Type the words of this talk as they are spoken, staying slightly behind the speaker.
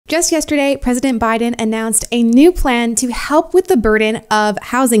Just yesterday, President Biden announced a new plan to help with the burden of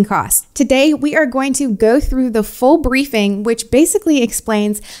housing costs. Today, we are going to go through the full briefing, which basically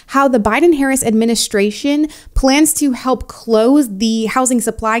explains how the Biden-Harris administration plans to help close the housing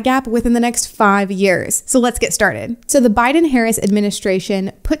supply gap within the next 5 years. So let's get started. So the Biden-Harris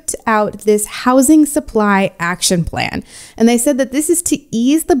administration put out this housing supply action plan, and they said that this is to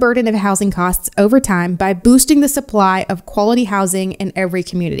ease the burden of housing costs over time by boosting the supply of quality housing in every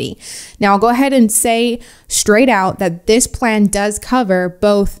community. Now, I'll go ahead and say straight out that this plan does cover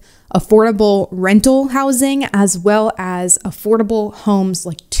both affordable rental housing as well as affordable homes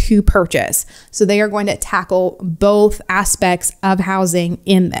like to purchase. So they are going to tackle both aspects of housing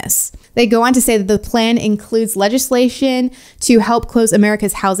in this. They go on to say that the plan includes legislation to help close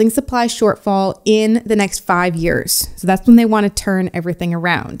America's housing supply shortfall in the next 5 years. So that's when they want to turn everything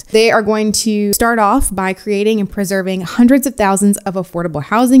around. They are going to start off by creating and preserving hundreds of thousands of affordable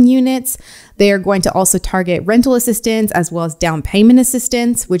housing units. They are going to also target rental assistance as well as down payment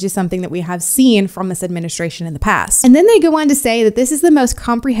assistance, which is something that we have seen from this administration in the past. And then they go on to say that this is the most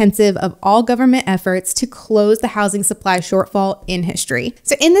comprehensive of all government efforts to close the housing supply shortfall in history.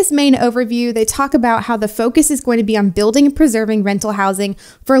 So in this main overview, they talk about how the focus is going to be on building and preserving rental housing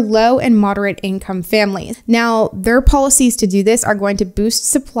for low and moderate income families. Now, their policies to do this are going to boost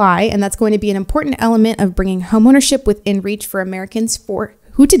supply, and that's going to be an important element of bringing homeownership within reach for Americans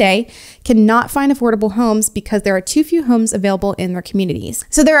who today cannot find affordable homes because there are too few homes available in their communities.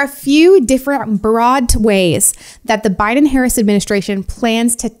 So there are a few different broad ways that the Biden-Harris administration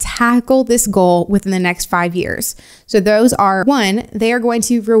plans to tackle this goal within the next 5 years. So those are: 1, they are going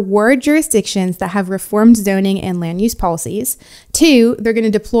to reward jurisdictions that have reformed zoning and land use policies. 2, they're going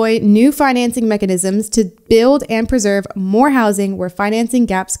to deploy new financing mechanisms to build and preserve more housing where financing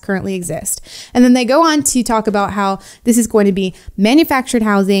gaps currently exist. And then they go on to talk about how this is going to be manufactured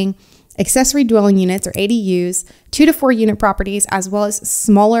housing, accessory dwelling units or ADUs, 2 to 4 unit properties, as well as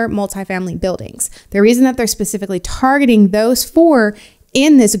smaller multifamily buildings. The reason that they're specifically targeting those 4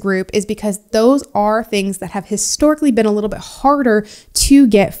 in this group is because those are things that have historically been a little bit harder to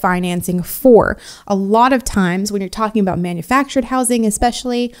get financing for. A lot of times when you're talking about manufactured housing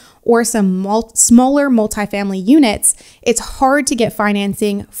especially, or some smaller multifamily units, it's hard to get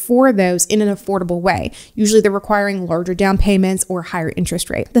financing for those in an affordable way. Usually they're requiring larger down payments or higher interest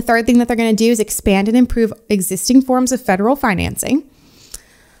rate. The third thing that they're going to do is expand and improve existing forms of federal financing.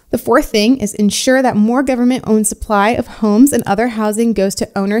 The fourth thing is ensure that more government-owned supply of homes and other housing goes to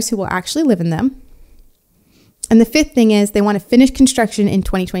owners who will actually live in them. And the fifth thing is they want to finish construction in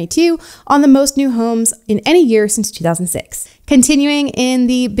 2022 on the most new homes in any year since 2006. Continuing in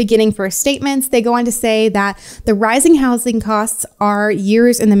the beginning first statements, they go on to say that the rising housing costs are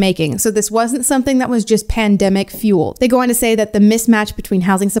years in the making. So this wasn't something that was just pandemic fueled. They go on to say that the mismatch between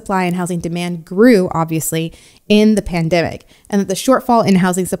housing supply and housing demand grew, obviously, in the pandemic, and that the shortfall in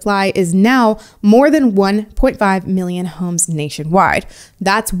housing supply is now more than 1.5 million homes nationwide.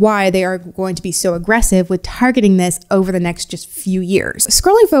 That's why they are going to be so aggressive with targeting this over the next just few years.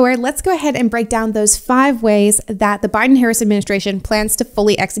 Scrolling forward, let's go ahead and break down those 5 ways that the Biden-Harris administration plans to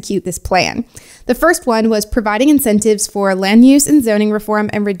fully execute this plan. The first one was providing incentives for land use and zoning reform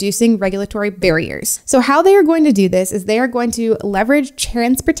and reducing regulatory barriers. So how they are going to do this is they are going to leverage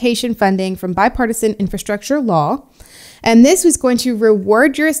transportation funding from bipartisan infrastructure law. And this was going to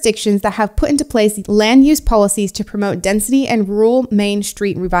reward jurisdictions that have put into place land use policies to promote density and rural Main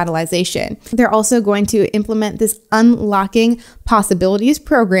Street revitalization. They're also going to implement this Unlocking Possibilities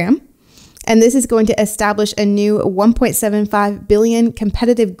program. And this is going to establish a new $1.75 billion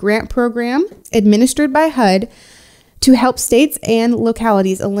competitive grant program administered by HUD to help states and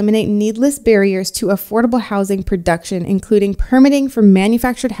localities eliminate needless barriers to affordable housing production, including permitting for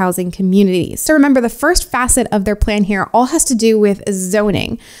manufactured housing communities. So remember, the first facet of their plan here all has to do with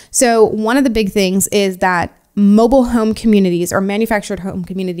zoning. So one of the big things is that mobile home communities or manufactured home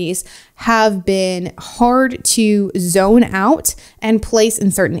communities have been hard to zone out and place in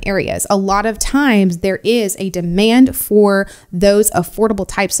certain areas. A lot of times there is a demand for those affordable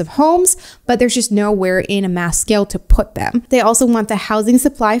types of homes, but there's just nowhere in a mass scale to put them. They also want the Housing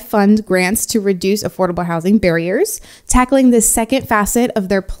Supply Fund grants to reduce affordable housing barriers. Tackling this second facet of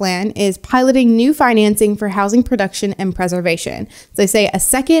their plan is piloting new financing for housing production and preservation. So they say a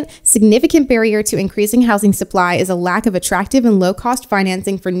second significant barrier to increasing housing supply is a lack of attractive and low-cost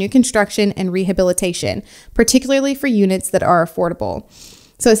financing for new construction and rehabilitation, particularly for units that are affordable.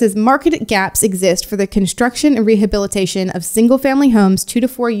 So it says market gaps exist for the construction and rehabilitation of single-family homes, 2 to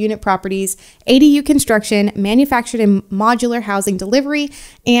 4 unit properties, ADU construction, manufactured and modular housing delivery,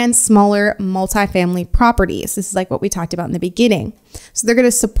 and smaller multifamily properties. This is like what we talked about in the beginning. So they're going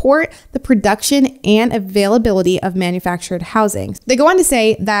to support the production and availability of manufactured housing. They go on to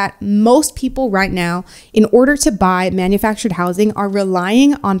say that most people right now, in order to buy manufactured housing, are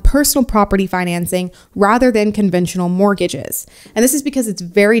relying on personal property financing rather than conventional mortgages. And this is because it's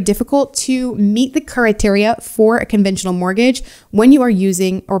very difficult to meet the criteria for a conventional mortgage when you are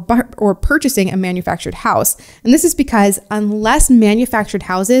using or purchasing a manufactured house. And this is because unless manufactured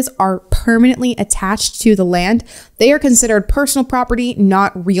houses are permanently attached to the land, they are considered personal property,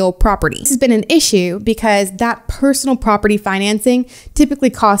 not real property. This has been an issue because that personal property financing typically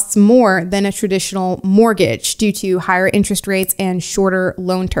costs more than a traditional mortgage due to higher interest rates and shorter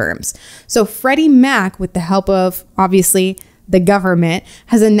loan terms. So Freddie Mac, with the help of obviously the government,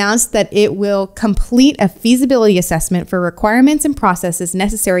 has announced that it will complete a feasibility assessment for requirements and processes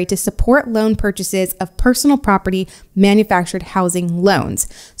necessary to support loan purchases of personal property manufactured housing loans.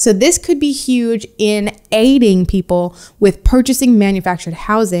 So this could be huge in aiding people with purchasing manufactured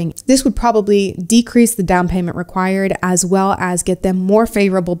housing. This would probably decrease the down payment required as well as get them more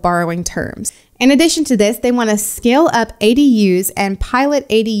favorable borrowing terms. In addition to this, they want to scale up ADUs and pilot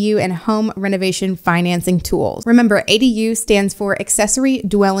ADU and home renovation financing tools. Remember, ADU stands for accessory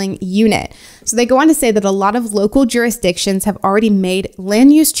dwelling unit. So they go on to say that a lot of local jurisdictions have already made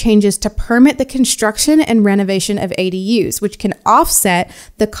land use changes to permit the construction and renovation of ADUs, which can offset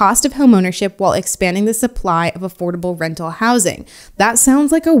the cost of homeownership while expanding the supply of affordable rental housing. That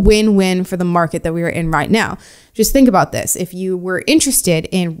sounds like a win-win for the market that we are in right now. Just think about this. If you were interested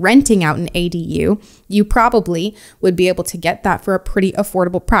in renting out an ADU, you probably would be able to get that for a pretty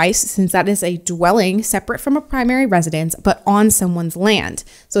affordable price, since that is a dwelling separate from a primary residence, but on someone's land.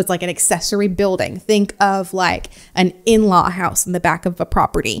 So it's like an accessory building. Think of like an in-law house in the back of a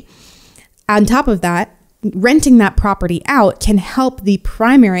property. On top of that, renting that property out can help the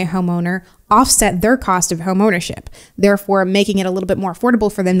primary homeowner offset their cost of home ownership, therefore making it a little bit more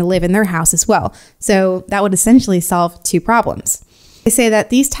affordable for them to live in their house as well. So that would essentially solve two problems. They say that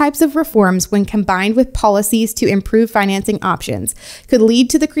these types of reforms, when combined with policies to improve financing options, could lead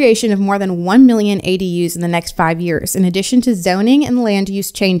to the creation of more than 1 million ADUs in the next 5 years. In addition to zoning and land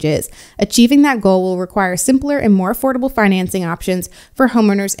use changes, achieving that goal will require simpler and more affordable financing options for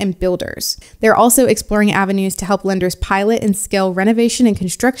homeowners and builders. They're also exploring avenues to help lenders pilot and scale renovation and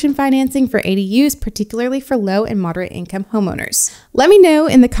construction financing for ADUs, particularly for low and moderate income homeowners. Let me know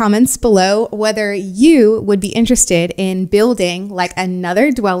in the comments below whether you would be interested in building like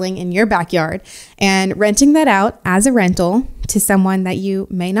another dwelling in your backyard and renting that out as a rental to someone that you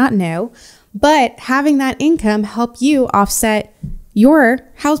may not know, but having that income help you offset your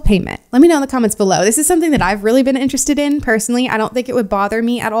house payment. Let me know in the comments below. This is something that I've really been interested in personally. I don't think it would bother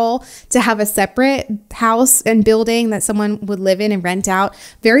me at all to have a separate house and building that someone would live in and rent out.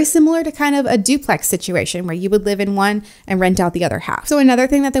 Very similar to kind of a duplex situation where you would live in one and rent out the other half. So another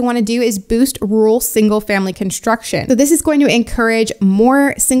thing that they want to do is boost rural single family construction. So this is going to encourage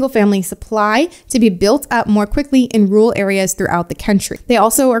more single family supply to be built up more quickly in rural areas throughout the country. They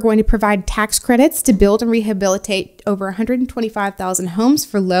also are going to provide tax credits to build and rehabilitate over 125,000 homes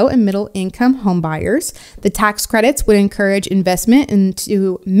for low and middle income home buyers. The tax credits would encourage investment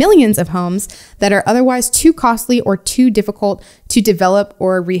into millions of homes that are otherwise too costly or too difficult to develop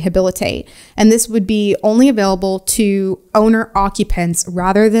or rehabilitate. And this would be only available to owner occupants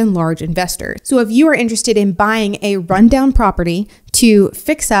rather than large investors. So if you are interested in buying a rundown property to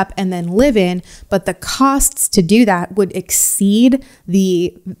fix up and then live in, but the costs to do that would exceed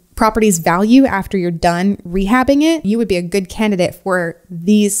the property's value after you're done rehabbing it, you would be a good candidate for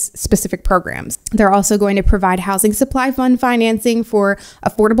these specific programs. They're also going to provide housing supply fund financing for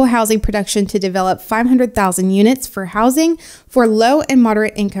affordable housing production to develop 500,000 units for housing for low and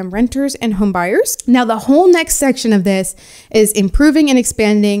moderate income renters and home buyers. Now, the whole next section of this is improving and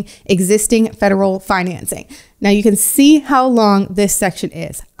expanding existing federal financing. Now you can see how long this section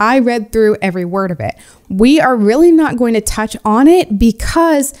is. I read through every word of it. We are really not going to touch on it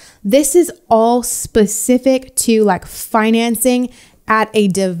because this is all specific to like financing at a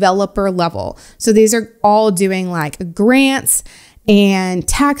developer level. So these are all doing like grants and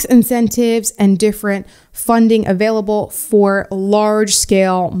tax incentives and different funding available for large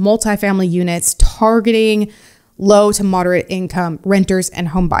scale multifamily units targeting low to moderate income renters and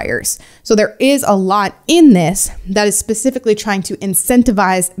home buyers. So there is a lot in this that is specifically trying to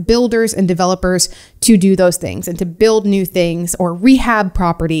incentivize builders and developers to do those things and to build new things or rehab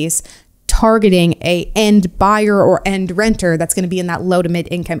properties targeting a end buyer or end renter that's going to be in that low to mid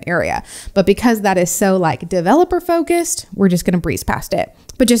income area. But because that is so like developer focused, we're just going to breeze past it.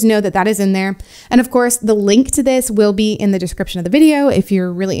 But just know that that is in there. And of course, the link to this will be in the description of the video if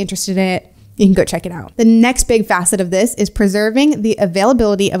you're really interested in it. You can go check it out. The next big facet of this is preserving the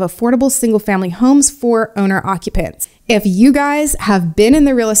availability of affordable single-family homes for owner-occupants. If you guys have been in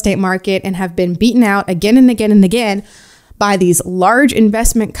the real estate market and have been beaten out again and again and again by these large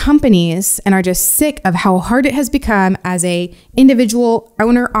investment companies and are just sick of how hard it has become as a individual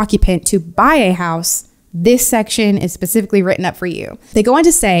owner-occupant to buy a house, this section is specifically written up for you. They go on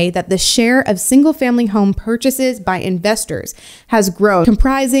to say that the share of single-family home purchases by investors has grown,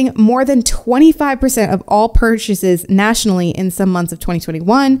 comprising more than 25% of all purchases nationally in some months of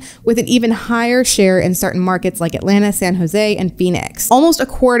 2021, with an even higher share in certain markets like Atlanta, San Jose, and Phoenix. Almost a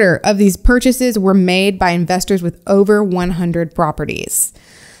quarter of these purchases were made by investors with over 100 properties.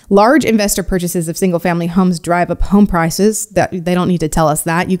 Large investor purchases of single-family homes drive up home prices. That they don't need to tell us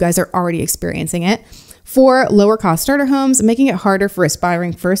that. You guys are already experiencing it. For lower cost starter homes, making it harder for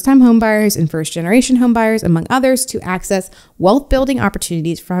aspiring first-time homebuyers and first-generation homebuyers, among others, to access wealth-building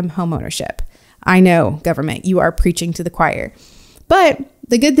opportunities from homeownership. I know, government, you are preaching to the choir. But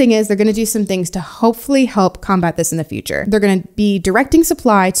the good thing is they're going to do some things to hopefully help combat this in the future. They're going to be directing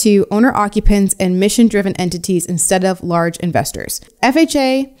supply to owner-occupants and mission-driven entities instead of large investors.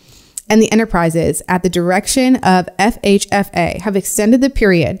 FHA and the enterprises, at the direction of FHFA, have extended the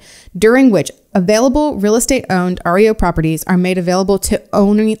period during which available real estate owned REO properties are made available to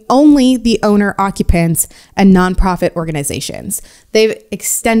only the owner occupants and nonprofit organizations. They've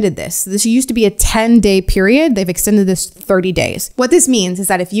extended this. This used to be a 10-day period. They've extended this 30 days. What this means is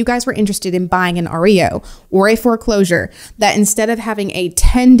that if you guys were interested in buying an REO or a foreclosure, that instead of having a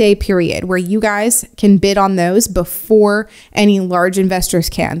 10-day period where you guys can bid on those before any large investors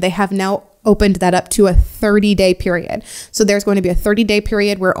can, they have now opened that up to a 30-day period. So there's going to be a 30-day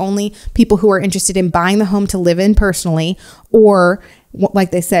period where only people who are interested in buying the home to live in personally, or like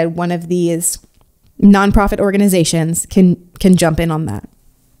they said, one of these nonprofit organizations can jump in on that.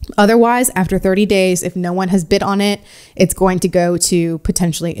 Otherwise, after 30 days, if no one has bid on it, it's going to go to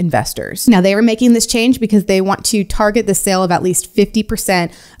potentially investors. Now, they are making this change because they want to target the sale of at least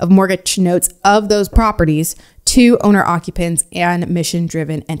 50% of mortgage notes of those properties to owner occupants and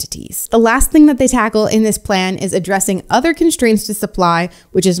mission-driven entities. The last thing that they tackle in this plan is addressing other constraints to supply,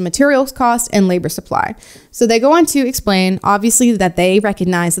 which is materials cost and labor supply. So they go on to explain, obviously, that they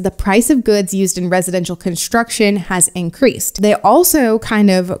recognize that the price of goods used in residential construction has increased. They also kind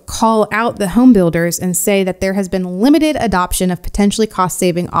of call out the home builders and say that there has been limited adoption of potentially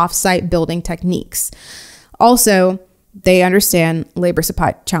cost-saving off-site building techniques. Also, they understand labor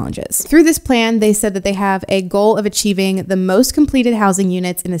supply challenges. Through this plan, they said that they have a goal of achieving the most completed housing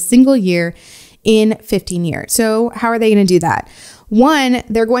units in a single year in 15 years. So how are they going to do that? One,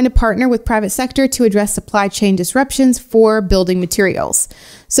 they're going to partner with private sector to address supply chain disruptions for building materials.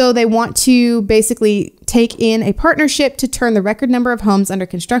 So they want to basically take in a partnership to turn the record number of homes under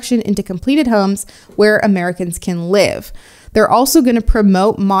construction into completed homes where Americans can live. They're also going to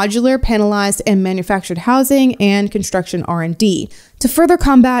promote modular, panelized, and manufactured housing and construction R&D. To further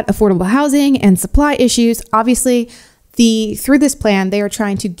combat affordable housing and supply issues, obviously, through this plan, they are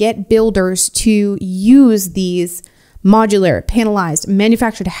trying to get builders to use these modular, panelized,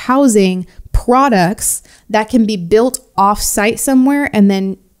 manufactured housing products that can be built off-site somewhere and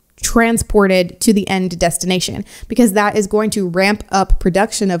then transported to the end destination, because that is going to ramp up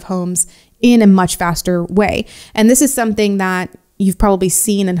production of homes in a much faster way. And this is something that you've probably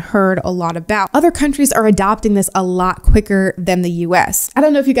seen and heard a lot about. Other countries are adopting this a lot quicker than the US. I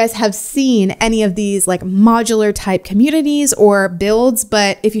don't know if you guys have seen any of these like modular type communities or builds,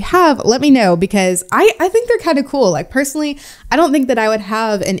 but if you have, let me know, because I think they're kind of cool. Like personally, I don't think that I would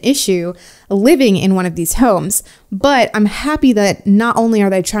have an issue living in one of these homes, but I'm happy that not only are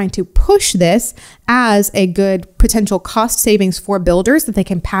they trying to push this as a good potential cost savings for builders that they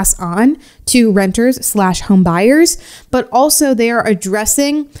can pass on to renters / home buyers, but also they are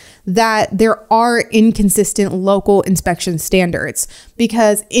addressing that there are inconsistent local inspection standards,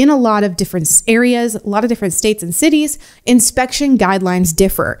 because in a lot of different areas, a lot of different states and cities, inspection guidelines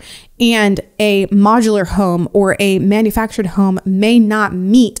differ, and a modular home or a manufactured home may not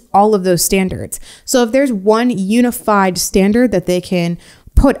meet all of those standards. So if there's one unified standard that they can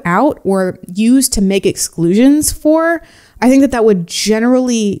put out or use to make exclusions for, I think that would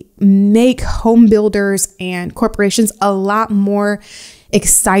generally make home builders and corporations a lot more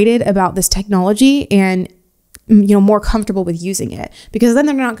excited about this technology and more comfortable with using it, because then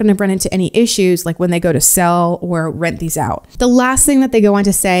they're not going to run into any issues like when they go to sell or rent these out. The last thing that they go on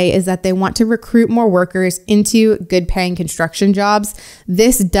to say is that they want to recruit more workers into good paying construction jobs.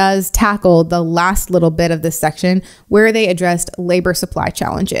 This does tackle the last little bit of this section where they addressed labor supply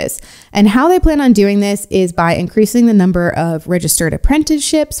challenges. And how they plan on doing this is by increasing the number of registered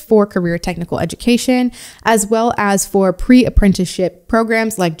apprenticeships for career technical education, as well as for pre-apprenticeship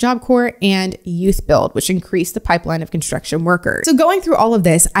programs like Job Corps and Youth Build, which increase the pipeline of construction workers. So going through all of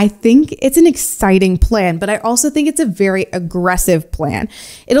this, I think it's an exciting plan, but I also think it's a very aggressive plan.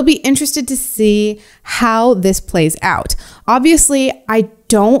 It'll be interesting to see how this plays out. Obviously, I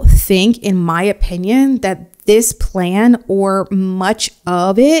don't think, in my opinion, that this plan or much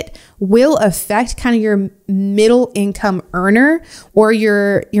of it will affect kind of your middle income earner or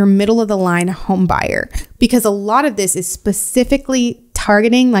your middle of the line home buyer, because a lot of this is specifically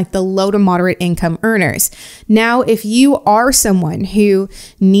targeting like the low to moderate income earners. Now, if you are someone who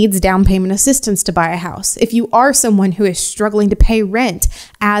needs down payment assistance to buy a house, if you are someone who is struggling to pay rent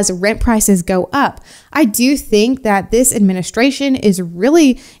as rent prices go up, I do think that this administration is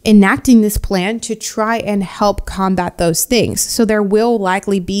really enacting this plan to try and help combat those things. So there will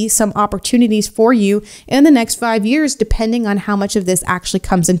likely be some opportunities for you in the next 5 years, depending on how much of this actually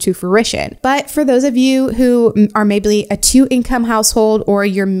comes into fruition. But for those of you who are maybe a 2-income household, or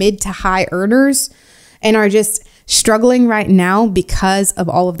you're mid to high earners and are just struggling right now because of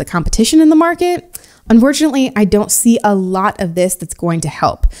all of the competition in the market, unfortunately, I don't see a lot of this that's going to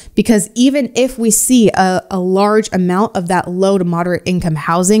help, because even if we see a large amount of that low to moderate income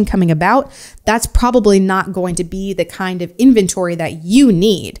housing coming about, that's probably not going to be the kind of inventory that you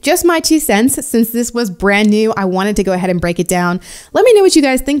need. Just my 2 cents. Since this was brand new, I wanted to go ahead and break it down. Let me know what you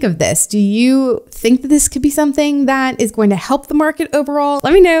guys think of this. Do you think that this could be something that is going to help the market overall?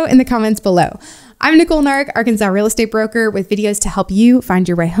 Let me know in the comments below. I'm Nicole Nark, Arkansas real estate broker, with videos to help you find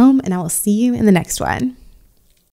your way home, and I will see you in the next one.